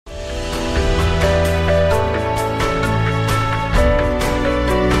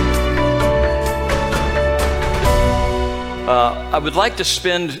I would like to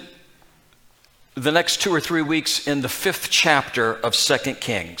spend the next 2 or 3 weeks in the 5th chapter of 2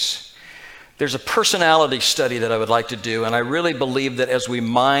 Kings. There's a personality study that I would like to do, and I really believe that as we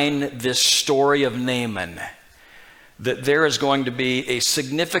mine this story of Naaman, that there is going to be a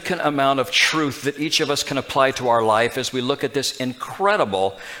significant amount of truth that each of us can apply to our life as we look at this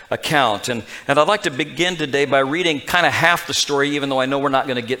incredible account. And I'd like to begin today by reading kind of half the story, even though I know we're not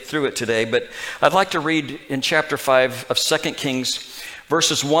going to get through it today. But I'd like to read in chapter 5 of 2 Kings,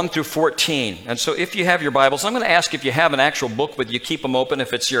 verses 1 through 14. And so if you have your Bibles, I'm going to ask if you have an actual book with you, keep them open.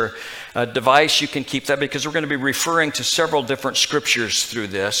 If it's your device, you can keep that, because we're going to be referring to several different scriptures through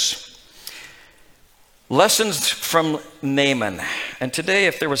this. Lessons from Naaman. And today,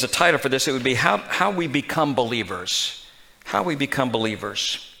 if there was a title for this, it would be How We Become Believers. How We Become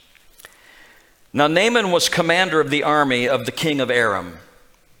Believers. Now, Naaman was commander of the army of the king of Aram.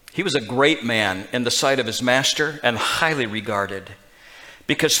 He was a great man in the sight of his master and highly regarded,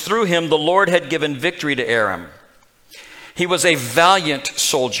 because through him the Lord had given victory to Aram. He was a valiant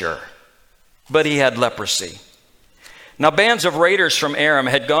soldier, but he had leprosy. Now, bands of raiders from Aram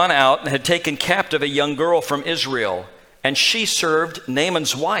had gone out and had taken captive a young girl from Israel, and she served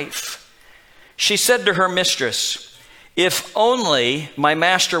Naaman's wife. She said to her mistress, "If only my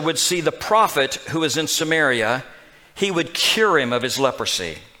master would see the prophet who is in Samaria, he would cure him of his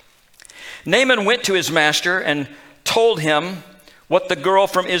leprosy." Naaman went to his master and told him what the girl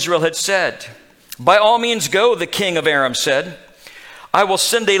from Israel had said. "By all means go," the king of Aram said. "I will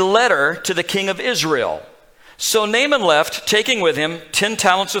send a letter to the king of Israel." So Naaman left, taking with him 10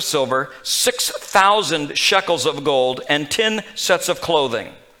 talents of silver, 6,000 shekels of gold, and 10 sets of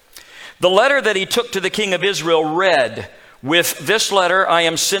clothing. The letter that he took to the king of Israel read, "With this letter I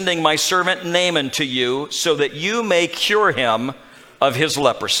am sending my servant Naaman to you, so that you may cure him of his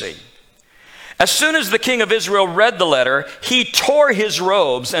leprosy." As soon as the king of Israel read the letter, he tore his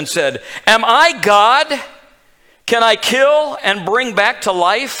robes and said, "Am I God? Can I kill and bring back to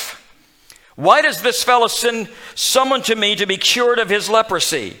life? Why does this fellow send someone to me to be cured of his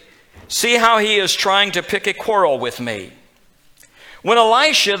leprosy? See how he is trying to pick a quarrel with me." When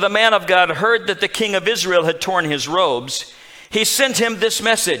Elisha, the man of God, heard that the king of Israel had torn his robes, he sent him this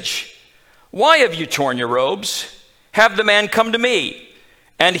message: "Why have you torn your robes? Have the man come to me,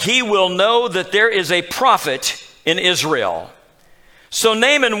 and he will know that there is a prophet in Israel." So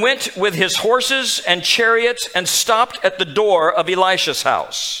Naaman went with his horses and chariots and stopped at the door of Elisha's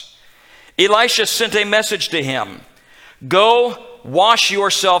house. Elisha sent a message to him: "Go, wash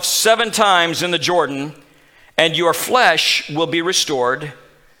yourself 7 times in the Jordan, and your flesh will be restored,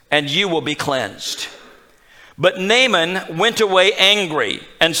 and you will be cleansed." But Naaman went away angry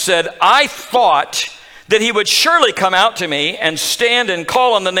and said, "I thought that he would surely come out to me and stand and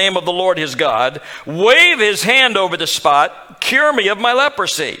call on the name of the Lord his God, wave his hand over the spot, cure me of my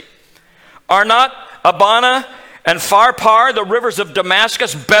leprosy. Are not Abana and Pharpar, the rivers of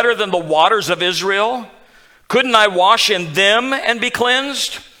Damascus, better than the waters of Israel? Couldn't I wash in them and be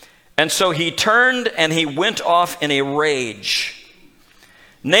cleansed?" And so he turned and he went off in a rage.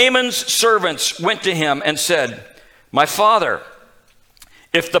 Naaman's servants went to him and said, "My father,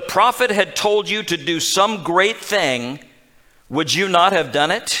 if the prophet had told you to do some great thing, would you not have done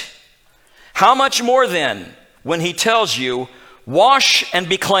it? How much more then when he tells you, 'Wash and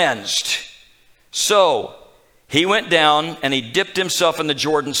be cleansed'?" So he went down and he dipped himself in the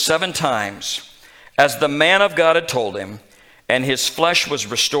Jordan 7 times, as the man of God had told him, and his flesh was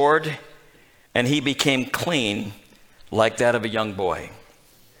restored, and he became clean like that of a young boy.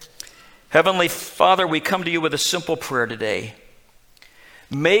 Heavenly Father, we come to you with a simple prayer today.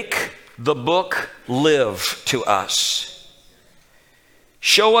 Make the book live to us.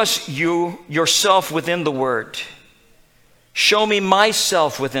 Show us yourself within the word. Show me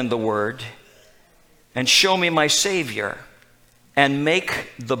myself within the word, and show me my Savior, and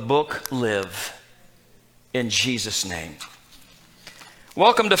make the book live. In Jesus' name.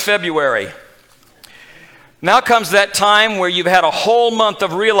 Welcome to February. Now comes that time where you've had a whole month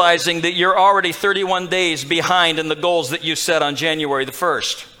of realizing that you're already 31 days behind in the goals that you set on January the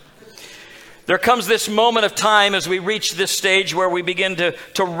 1st. There comes this moment of time as we reach this stage where we begin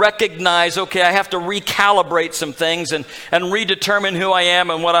to recognize, okay, I have to recalibrate some things and redetermine who I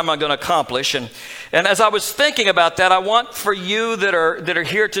am and what I'm going to accomplish. And as I was thinking about that, I want for you that are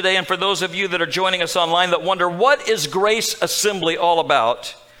here today, and for those of you that are joining us online that wonder, what is Grace Assembly all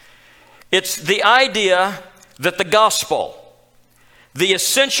about? It's the idea that the gospel, the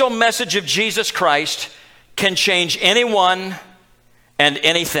essential message of Jesus Christ, can change anyone and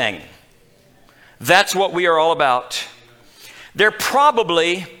anything. That's what we are all about. There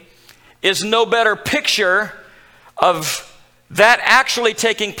probably is no better picture of that actually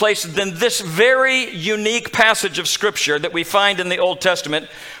taking place than this very unique passage of Scripture that we find in the Old Testament,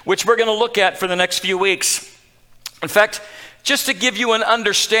 which we're going to look at for the next few weeks. In fact, just to give you an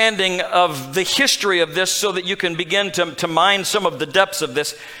understanding of the history of this so that you can begin to mine some of the depths of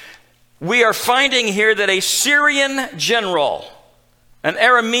this, we are finding here that a Syrian general, an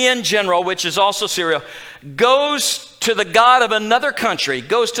Aramean general, which is also Syria, goes to the God of another country,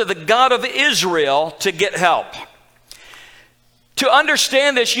 goes to the God of Israel to get help. To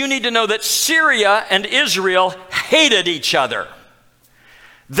understand this, you need to know that Syria and Israel hated each other.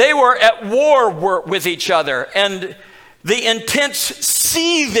 They were at war with each other, and the intense,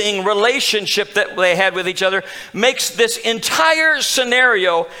 seething relationship that they had with each other makes this entire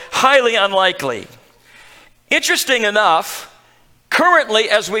scenario highly unlikely. Interesting enough,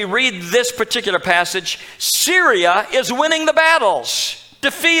 currently, as we read this particular passage, Syria is winning the battles,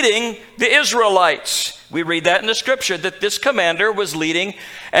 defeating the Israelites. We read that in the Scripture, that this commander was leading,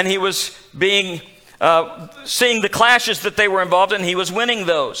 and he was seeing the clashes that they were involved in. He was winning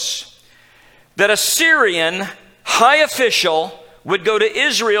those. That a Syrian high official would go to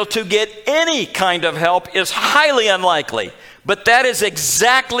Israel to get any kind of help is highly unlikely. But that is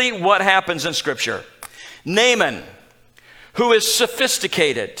exactly what happens in Scripture. Naaman, who is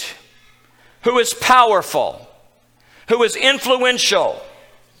sophisticated, who is powerful, who is influential,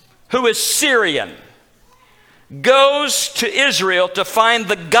 who is Syrian, goes to Israel to find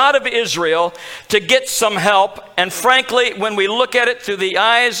the God of Israel to get some help. And frankly, when we look at it through the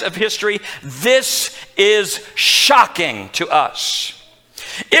eyes of history, this is shocking to us.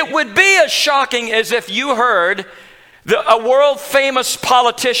 It would be as shocking as if you heard a world-famous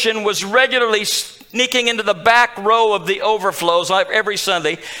politician was regularly sneaking into the back row of the overflows every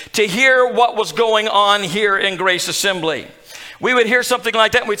Sunday to hear what was going on here in Grace Assembly. We would hear something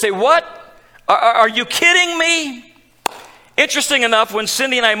like that and we'd say, "What? Are you kidding me?" Interesting enough, when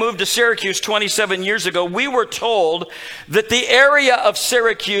Cindy and I moved to Syracuse 27 years ago, we were told that the area of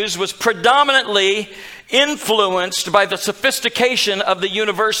Syracuse was predominantly influenced by the sophistication of the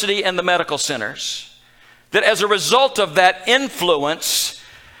university and the medical centers. That as a result of that influence,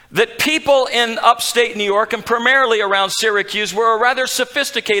 that people in upstate New York and primarily around Syracuse were a rather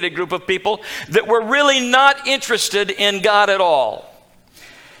sophisticated group of people that were really not interested in God at all.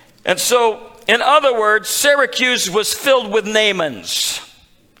 And so, in other words, Syracuse was filled with Naamans.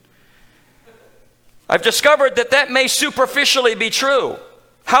 I've discovered that that may superficially be true.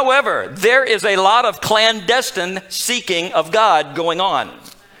 However, there is a lot of clandestine seeking of God going on.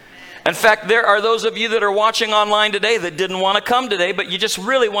 In fact, there are those of you that are watching online today that didn't want to come today, but you just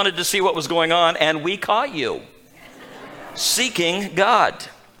really wanted to see what was going on, and we caught you seeking God.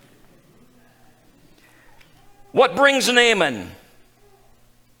 What brings Naaman?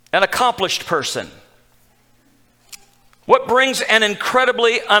 An accomplished person. What brings an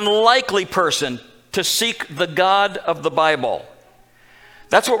incredibly unlikely person to seek the God of the Bible?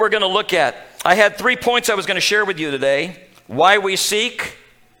 That's what we're going to look at. I had 3 points I was going to share with you today. Why we seek,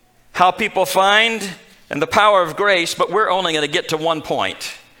 how people find, and the power of grace, but we're only going to get to 1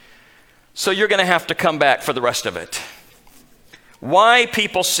 point. So you're going to have to come back for the rest of it. Why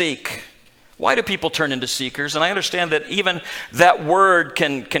people seek. Why do people turn into seekers? And I understand that even that word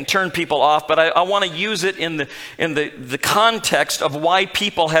can turn people off, but I want to use it in the context of why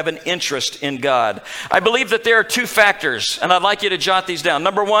people have an interest in God. I believe that there are 2 factors, and I'd like you to jot these down.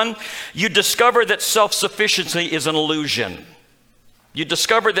 Number 1, you discover that self-sufficiency is an illusion. You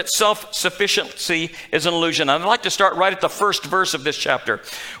discover that self-sufficiency is an illusion. I'd like to start right at the first verse of this chapter,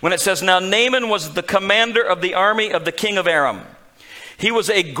 when it says, "Now Naaman was the commander of the army of the king of Aram. He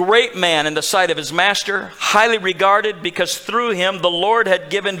was a great man in the sight of his master, highly regarded because through him the Lord had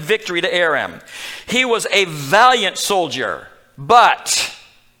given victory to Aram. He was a valiant soldier, but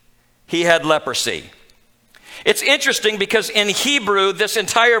he had leprosy." It's interesting because in Hebrew, this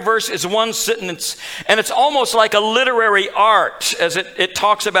entire verse is one sentence, and it's almost like a literary art as it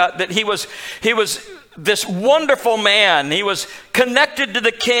talks about that he was this wonderful man. He was connected to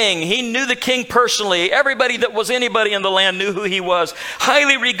the king. He knew the king personally. Everybody that was anybody in the land knew who he was.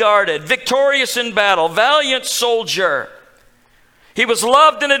 Highly regarded, victorious in battle, valiant soldier. He was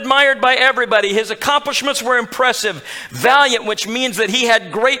loved and admired by everybody. His accomplishments were impressive. Valiant, which means that he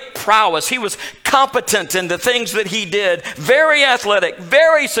had great prowess. He was competent in the things that he did. Very athletic,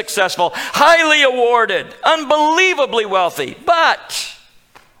 very successful, highly awarded, unbelievably wealthy. But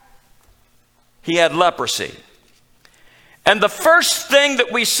he had leprosy. And the first thing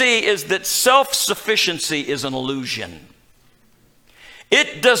that we see is that self-sufficiency is an illusion.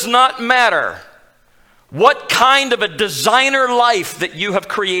 It does not matter what kind of a designer life that you have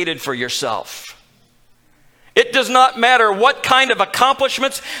created for yourself. It does not matter what kind of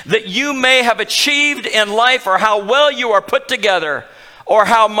accomplishments that you may have achieved in life, or how well you are put together, or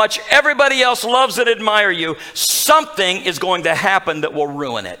how much everybody else loves and admires you. Something is going to happen that will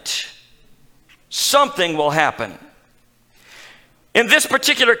ruin it. Something will happen. In this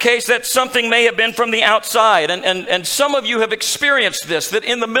particular case, that something may have been from the outside. And some of you have experienced this, that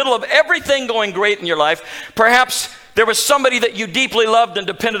in the middle of everything going great in your life, perhaps there was somebody that you deeply loved and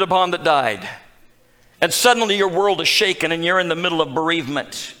depended upon that died. And suddenly your world is shaken and you're in the middle of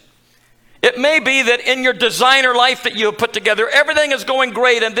bereavement. It may be that in your designer life that you have put together, everything is going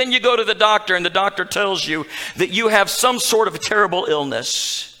great, and then you go to the doctor and the doctor tells you that you have some sort of terrible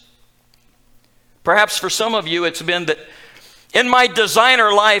illness. Perhaps for some of you it's been that in my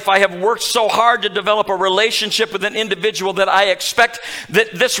designer life, I have worked so hard to develop a relationship with an individual that I expect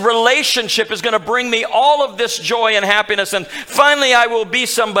that this relationship is going to bring me all of this joy and happiness. And finally, I will be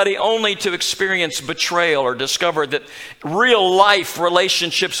somebody, only to experience betrayal or discover that real life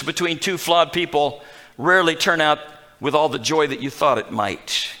relationships between two flawed people rarely turn out with all the joy that you thought it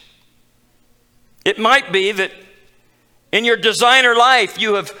might. It might be that in your designer life,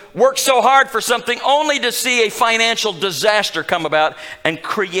 you have worked so hard for something only to see a financial disaster come about and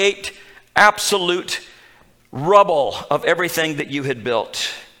create absolute rubble of everything that you had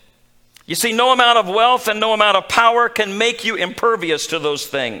built. You see, no amount of wealth and no amount of power can make you impervious to those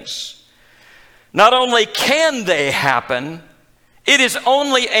things. Not only can they happen, it is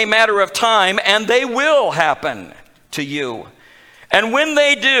only a matter of time, and they will happen to you. And when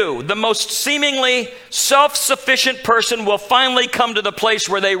they do, the most seemingly self-sufficient person will finally come to the place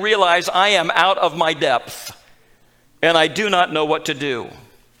where they realize, I am out of my depth and I do not know what to do.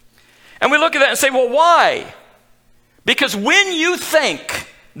 And we look at that and say, well, why? Because when you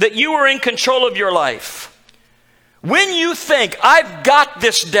think that you are in control of your life, when you think, I've got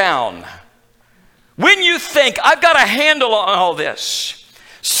this down, when you think, I've got a handle on all this,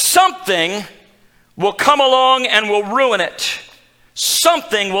 something will come along and will ruin it.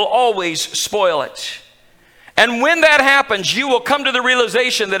 Something will always spoil it. And when that happens, you will come to the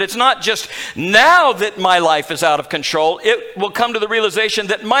realization that it's not just now that my life is out of control. It will come to the realization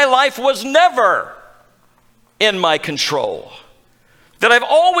that my life was never in my control. That I've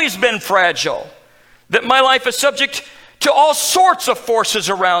always been fragile. That my life is subject to all sorts of forces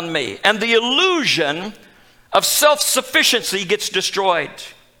around me. And the illusion of self-sufficiency gets destroyed.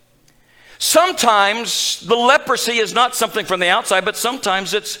 Sometimes the leprosy is not something from the outside, but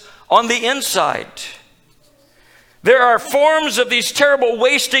sometimes it's on the inside. There are forms of these terrible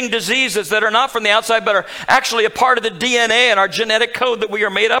wasting diseases that are not from the outside, but are actually a part of the DNA and our genetic code that we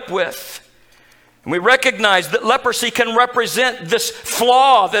are made up with. And we recognize that leprosy can represent this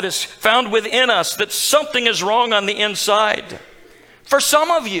flaw that is found within us, that something is wrong on the inside. For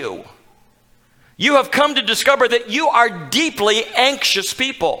some of you, you have come to discover that you are deeply anxious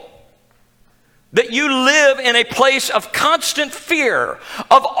people. That you live in a place of constant fear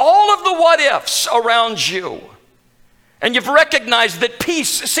of all of the what-ifs around you. And you've recognized that peace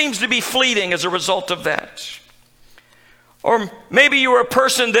seems to be fleeting as a result of that. Or maybe you are a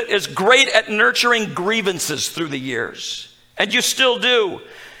person that is great at nurturing grievances through the years. And you still do.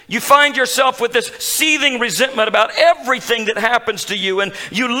 You find yourself with this seething resentment about everything that happens to you. And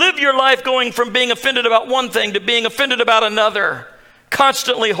you live your life going from being offended about one thing to being offended about another.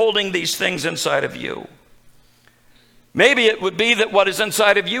 Constantly holding these things inside of you. Maybe it would be that what is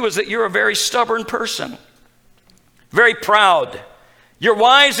inside of you is that you're a very stubborn person. Very proud. You're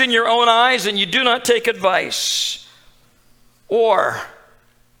wise in your own eyes and you do not take advice. Or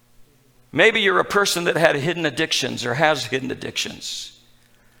maybe you're a person that had hidden addictions or has hidden addictions.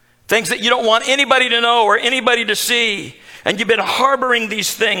 Things that you don't want anybody to know or anybody to see. And you've been harboring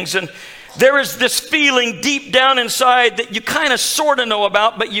these things, and there is this feeling deep down inside that you kind of sort of know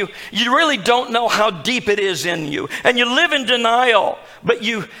about, but you really don't know how deep it is in you. And you live in denial, but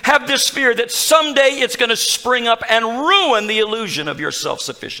you have this fear that someday it's going to spring up and ruin the illusion of your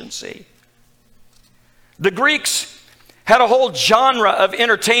self-sufficiency. The Greeks had a whole genre of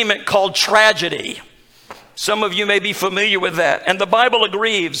entertainment called tragedy. Some of you may be familiar with that. And the Bible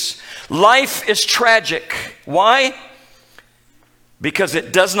agrees, life is tragic. Why? Because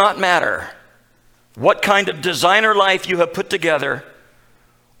it does not matter what kind of designer life you have put together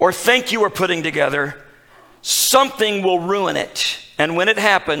or think you are putting together, something will ruin it. And when it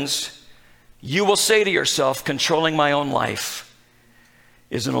happens, you will say to yourself, controlling my own life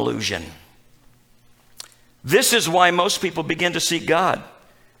is an illusion. This is why most people begin to seek God.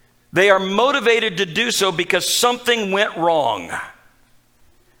 They are motivated to do so because something went wrong.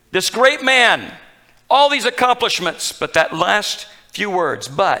 This great man, all these accomplishments, but that last few words,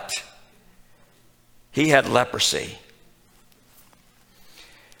 but He had leprosy.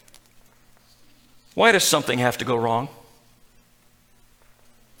 Why does something have to go wrong?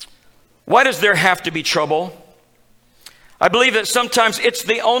 Why does there have to be trouble? I believe that sometimes it's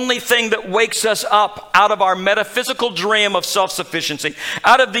the only thing that wakes us up out of our metaphysical dream of self-sufficiency,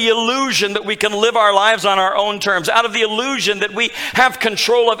 out of the illusion that we can live our lives on our own terms, out of the illusion that we have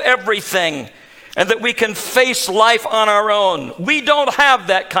control of everything and that we can face life on our own. We don't have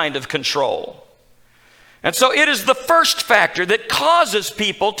that kind of control. And so it is the first factor that causes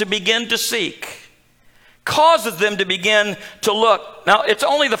people to begin to seek, causes them to begin to look. Now, it's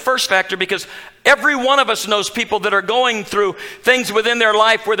only the first factor because every one of us knows people that are going through things within their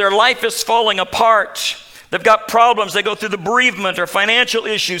life where their life is falling apart. They've got problems. They go through the bereavement or financial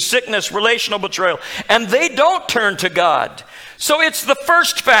issues, sickness, relational betrayal, and they don't turn to God. So it's the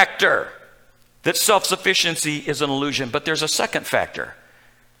first factor that self-sufficiency is an illusion. But there's a second factor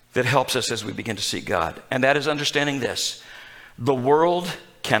that helps us as we begin to seek God, and that is understanding this: the world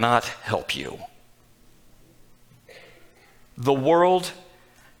cannot help you. The world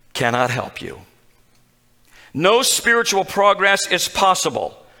cannot help you. No spiritual progress is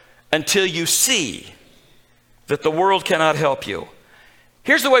possible until you see that the world cannot help you.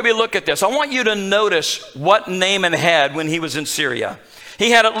 Here's the way we look at this. I want you to notice what Naaman had when he was in Syria.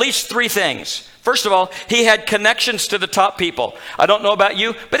 He had at least three things. First of all, he had connections to the top people. I don't know about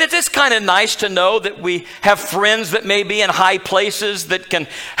you, but it is kind of nice to know that we have friends that may be in high places that can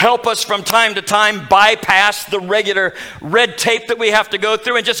help us from time to time bypass the regular red tape that we have to go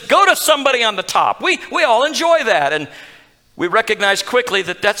through and just go to somebody on the top. We all enjoy that, and we recognize quickly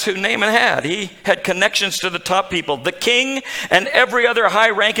that that's who Naaman had. He had connections to the top people. The king and every other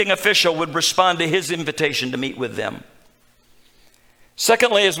high-ranking official would respond to his invitation to meet with them.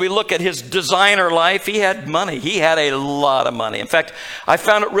 Secondly, as we look at his designer life, he had money. He had a lot of money. In fact, I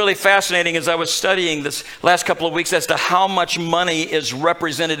found it really fascinating as I was studying this last couple of weeks as to how much money is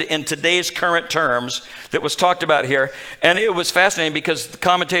represented in today's current terms that was talked about here. And it was fascinating because the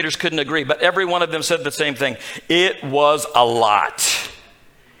commentators couldn't agree, but every one of them said the same thing. It was a lot.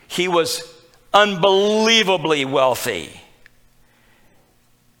 He was unbelievably wealthy.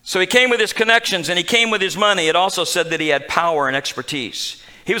 So he came with his connections and he came with his money. It also said that he had power and expertise.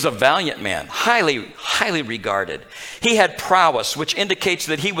 He was a valiant man, highly regarded. He had prowess, which indicates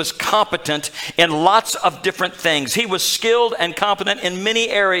that he was competent in lots of different things. He was skilled and competent in many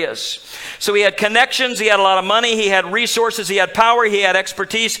areas. So he had connections, he had a lot of money, he had resources, he had power, he had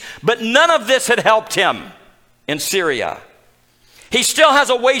expertise, but none of this had helped him in Syria. He still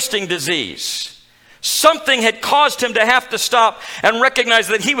has a wasting disease. Something had caused him to have to stop and recognize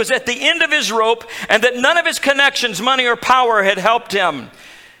that he was at the end of his rope and that none of his connections, money or power, had helped him.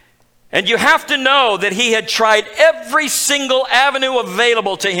 And you have to know that he had tried every single avenue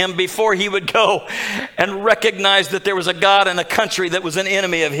available to him before he would go and recognize that there was a God in a country that was an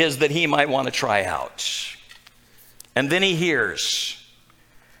enemy of his that he might want to try out. And then he hears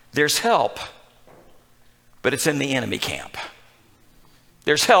there's help, but it's in the enemy camp.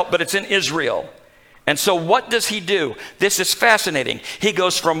 There's help, but it's in Israel. And so what does he do? This is fascinating. He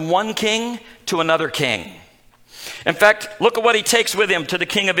goes from one king to another king. In fact, look at what he takes with him to the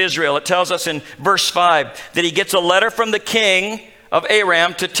king of Israel. It tells us in verse 5 that he gets a letter from the king of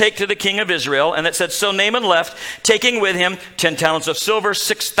Aram to take to the king of Israel. And it said, so Naaman left, taking with him 10 talents of silver,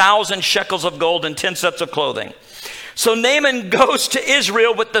 6,000 shekels of gold, and 10 sets of clothing. So Naaman goes to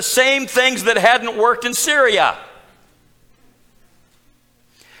Israel with the same things that hadn't worked in Syria.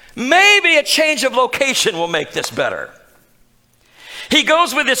 Maybe a change of location will make this better. He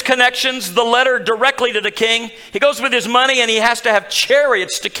goes with his connections, the letter directly to the king. He goes with his money, and he has to have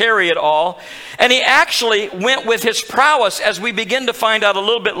chariots to carry it all. And he actually went with his prowess, as we begin to find out a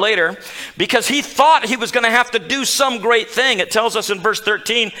little bit later, because he thought he was going to have to do some great thing. It tells us in verse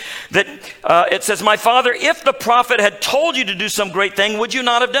 13 that it says, my father, if the prophet had told you to do some great thing, would you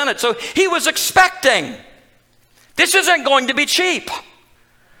not have done it? So he was expecting. This isn't going to be cheap.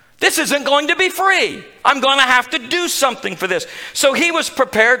 This isn't going to be free. I'm going to have to do something for this. So he was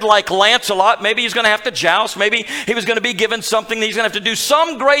prepared like Lancelot. Maybe he's going to have to joust. Maybe he was going to be given something that he's going to have to do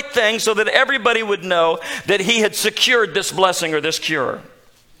some great thing so that everybody would know that he had secured this blessing or this cure.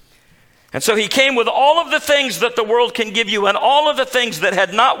 And so he came with all of the things that the world can give you and all of the things that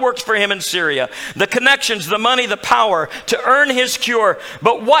had not worked for him in Syria. The connections, the money, the power to earn his cure.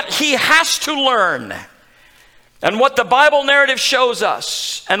 But what he has to learn, and what the Bible narrative shows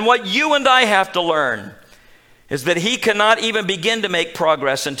us, and what you and I have to learn, is that he cannot even begin to make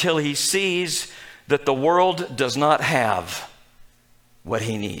progress until he sees that the world does not have what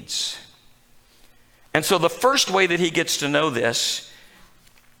he needs. And so the first way that he gets to know this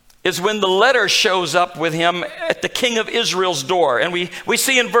is when the letter shows up with him at the king of Israel's door. And we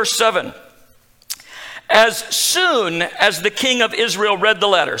see in verse 7, as soon as the king of Israel read the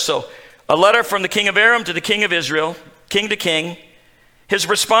letter, so a letter from the king of Aram to the king of Israel, king to king, his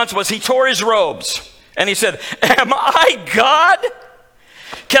response was he tore his robes and he said, am I God?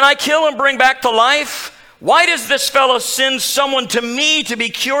 Can I kill and bring back to life? Why does this fellow send someone to me to be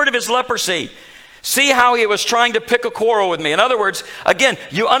cured of his leprosy? See how he was trying to pick a quarrel with me. In other words, again,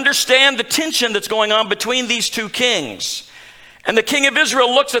 you understand the tension that's going on between these two kings. And the king of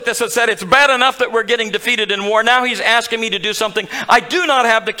Israel looks at this and said, it's bad enough that we're getting defeated in war. Now he's asking me to do something I do not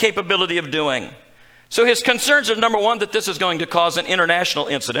have the capability of doing. So his concerns are, number one, that this is going to cause an international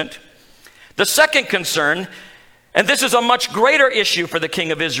incident. The second concern, and this is a much greater issue for the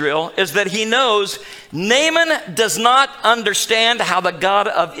king of Israel, is that he knows Naaman does not understand how the God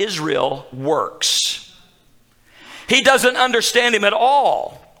of Israel works. He doesn't understand him at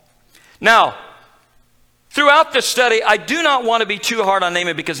all. Now, throughout this study, I do not want to be too hard on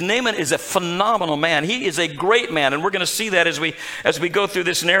Naaman because Naaman is a phenomenal man. He is a great man, and we're going to see that as we go through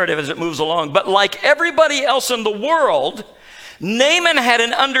this narrative as it moves along. But like everybody else in the world, Naaman had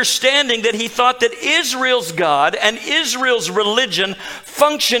an understanding that he thought that Israel's God and Israel's religion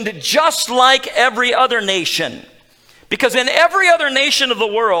functioned just like every other nation. Because in every other nation of the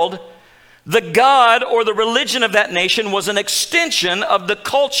world, the God or the religion of that nation was an extension of the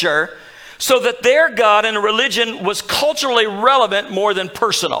culture, so that their God and religion was culturally relevant more than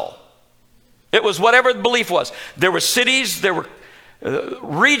personal. It was whatever the belief was. There were cities, there were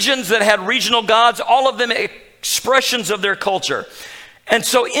regions that had regional gods, all of them expressions of their culture. And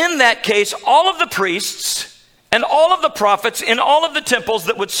so in that case, all of the priests and all of the prophets in all of the temples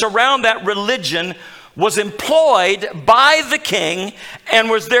that would surround that religion was employed by the king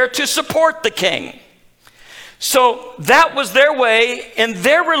and was there to support the king. So that was their way in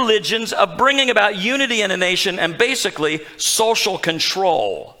their religions of bringing about unity in a nation and basically social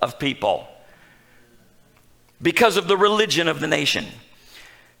control of people because of the religion of the nation.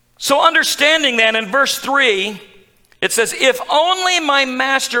 So understanding that, in verse 3, it says, if only my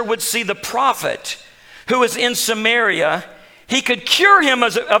master would see the prophet who is in Samaria, he could cure him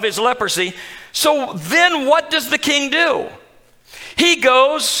of his leprosy. So then what does the king do? He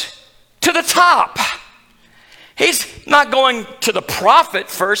goes to the top. He's not going to the prophet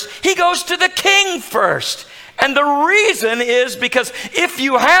first. He goes to the king first. And the reason is because if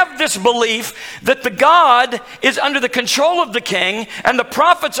you have this belief that the God is under the control of the king and the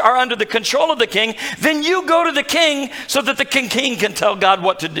prophets are under the control of the king, then you go to the king so that the king can tell God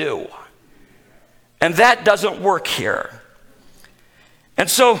what to do. And that doesn't work here. And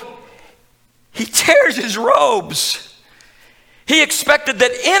so he tears his robes. He expected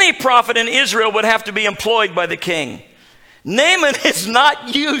that any prophet in Israel would have to be employed by the king. Naaman is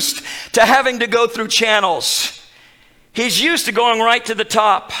not used to having to go through channels. He's used to going right to the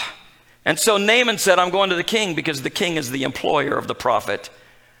top. And so Naaman said, I'm going to the king because the king is the employer of the prophet,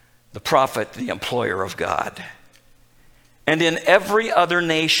 the employer of God. And in every other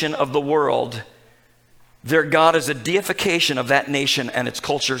nation of the world, their God is a deification of that nation and its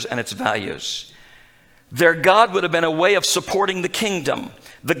cultures and its values. Their God would have been a way of supporting the kingdom,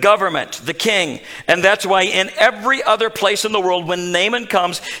 the government, the king. And that's why in every other place in the world, when Naaman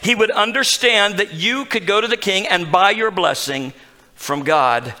comes, he would understand that you could go to the king and buy your blessing from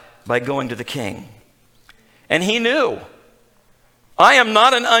God by going to the king. And he knew, I am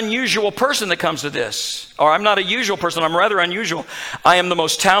not an unusual person that comes to this. Or I'm not a usual person, I'm rather unusual. I am the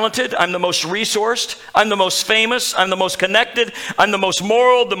most talented, I'm the most resourced, I'm the most famous, I'm the most connected, I'm the most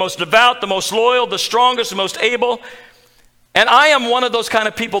moral, the most devout, the most loyal, the strongest, the most able. And I am one of those kind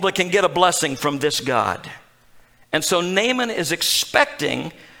of people that can get a blessing from this God. And so Naaman is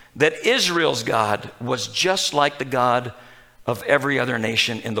expecting that Israel's God was just like the God of every other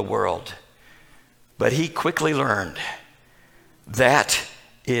nation in the world. But he quickly learned that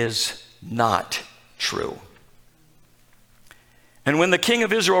is not true. And when the king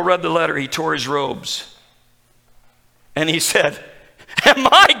of Israel read the letter, he tore his robes. And he said, am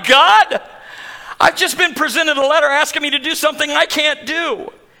I God? I've just been presented a letter asking me to do something I can't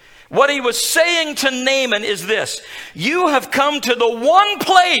do. What he was saying to Naaman is this: you have come to the one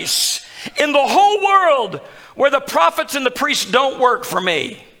place in the whole world where the prophets and the priests don't work for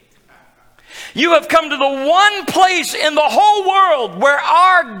me. You have come to the one place in the whole world where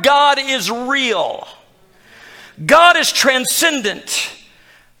our God is real. God is transcendent.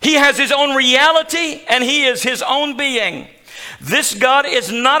 He has his own reality and he is his own being. This God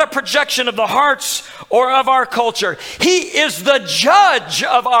is not a projection of the hearts or of our culture. He is the judge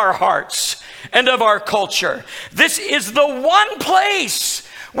of our hearts and of our culture. This is the one place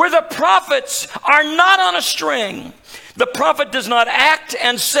where the prophets are not on a string. The prophet does not act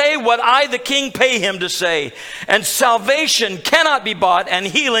and say what I, the king, pay him to say. And salvation cannot be bought, and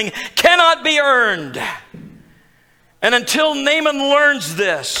healing cannot be earned. And until Naaman learns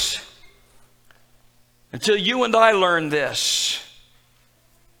this, until you and I learn this,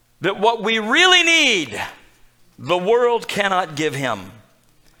 that what we really need, the world cannot give him.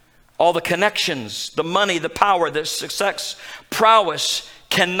 All the connections, the money, the power, the success, prowess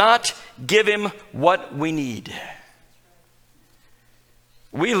cannot give him what we need.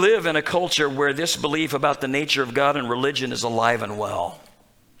 We live in a culture where this belief about the nature of God and religion is alive and well.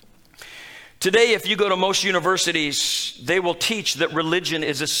 Today, if you go to most universities, they will teach that religion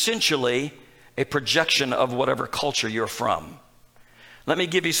is essentially a projection of whatever culture you're from. Let me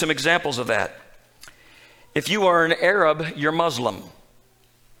give you some examples of that. If you are an Arab, you're Muslim.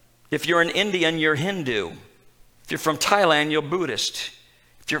 If you're an Indian, you're Hindu. If you're from Thailand, you're Buddhist.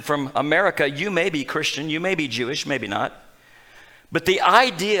 If you're from America, you may be Christian, you may be Jewish, maybe not. But the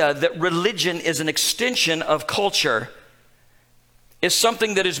idea that religion is an extension of culture is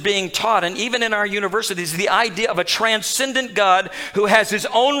something that is being taught, and even in our universities, the idea of a transcendent God who has his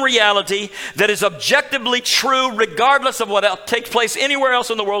own reality that is objectively true regardless of what else takes place anywhere else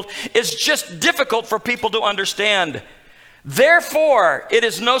in the world is just difficult for people to understand. Therefore, it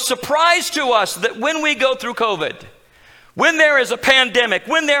is no surprise to us that when we go through COVID, when there is a pandemic,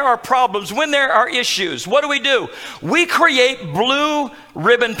 when there are problems, when there are issues, what do? We create blue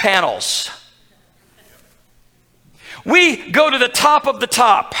ribbon panels. We go to the top of the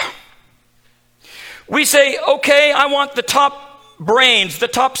top. We say, okay, I want the top brains, the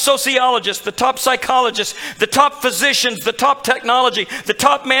top sociologists, the top psychologists, the top physicians, the top technology, the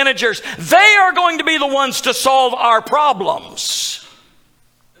top managers. They are going to be the ones to solve our problems.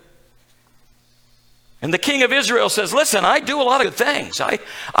 And the king of Israel says, listen, I do a lot of good things.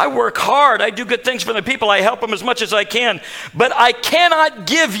 I work hard. I do good things for the people. I help them as much as I can. But I cannot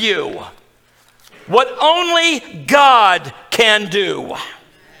give you what only God can do.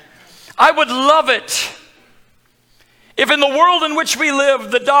 I would love it if in the world in which we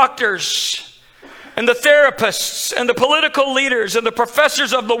live, the doctors and the therapists and the political leaders and the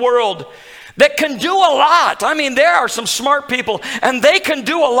professors of the world that can do a lot. I mean, there are some smart people and they can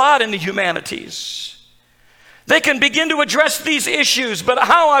do a lot in the humanities. They can begin to address these issues, but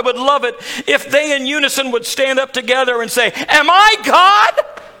how I would love it if they in unison would stand up together and say, am I God?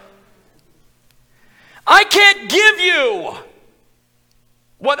 I can't give you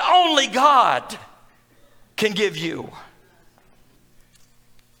what only God can give you.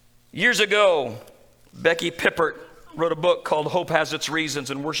 Years ago, Becky Pippert wrote a book called Hope Has Its Reasons,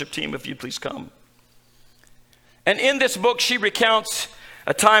 and worship team, if you'd please come. And in this book, she recounts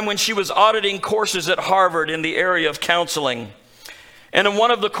a time when she was auditing courses at Harvard in the area of counseling. And in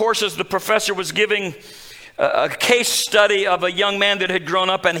one of the courses, the professor was giving a case study of a young man that had grown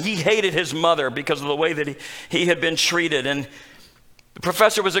up and he hated his mother because of the way that he had been treated. And the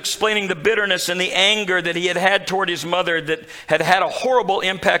professor was explaining the bitterness and the anger that he had had toward his mother that had had a horrible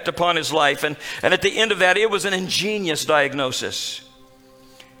impact upon his life. And at the end of that, it was an ingenious diagnosis.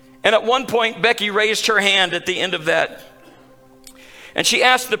 And at one point, Becky raised her hand at the end of that. And she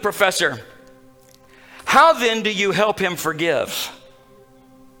asked the professor, how then do you help him forgive?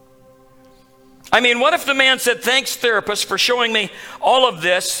 I mean, what if the man said, thanks, therapist, for showing me all of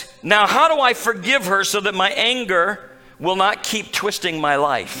this. Now, how do I forgive her so that my anger will not keep twisting my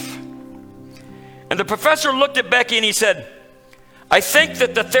life? And the professor looked at Becky and he said, I think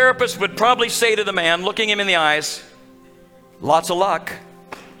that the therapist would probably say to the man, looking him in the eyes, lots of luck.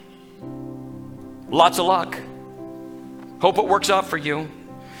 Lots of luck. Hope it works out for you.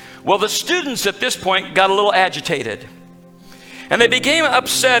 Well, the students at this point got a little agitated. And they became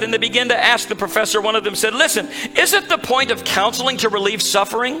upset and they began to ask the professor. One of them said, listen, isn't the point of counseling to relieve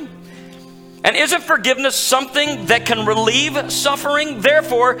suffering? And isn't forgiveness something that can relieve suffering?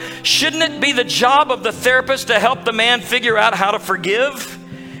 Therefore, shouldn't it be the job of the therapist to help the man figure out how to forgive?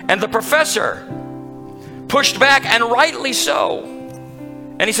 And the professor pushed back, and rightly so.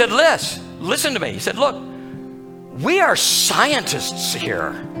 And he said, listen to me. He said, look, we are scientists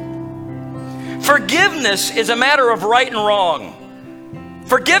here. Forgiveness is a matter of right and wrong.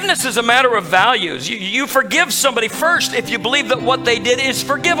 Forgiveness is a matter of values. You forgive somebody first if you believe that what they did is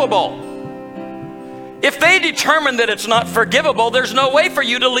forgivable. If they determine that it's not forgivable, there's no way for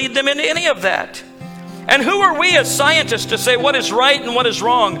you to lead them into any of that. And who are we as scientists to say what is right and what is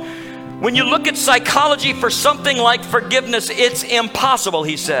wrong? When you look at psychology for something like forgiveness, it's impossible,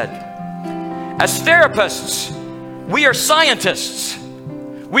 he said. As therapists, we are scientists.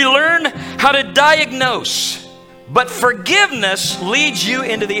 We learn how to diagnose But forgiveness leads you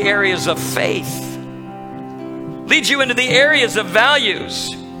into the areas of faith, leads you into the areas of values.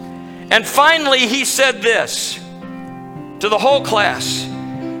 And finally, he said this to the whole class: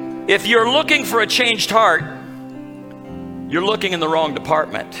 if you're looking for a changed heart, you're looking in the wrong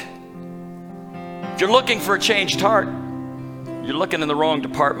department. If you're looking for a changed heart, you're looking in the wrong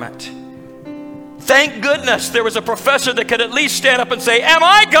department. Thank goodness there was a professor that could at least stand up and say, am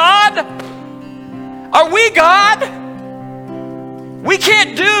I God? Are we God? We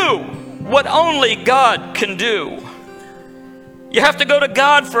can't do what only God can do. You have to go to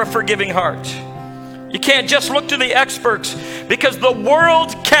God for a forgiving heart. You can't just look to the experts, because the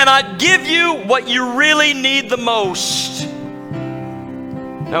world cannot give you what you really need the most.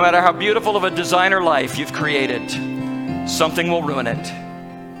 No matter how beautiful of a designer life you've created, something will ruin it.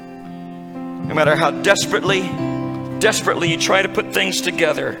 No matter how desperately you try to put things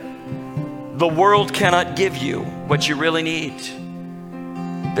together, the world cannot give you what you really need.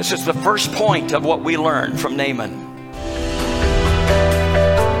 This is the first point of what we learn from Naaman.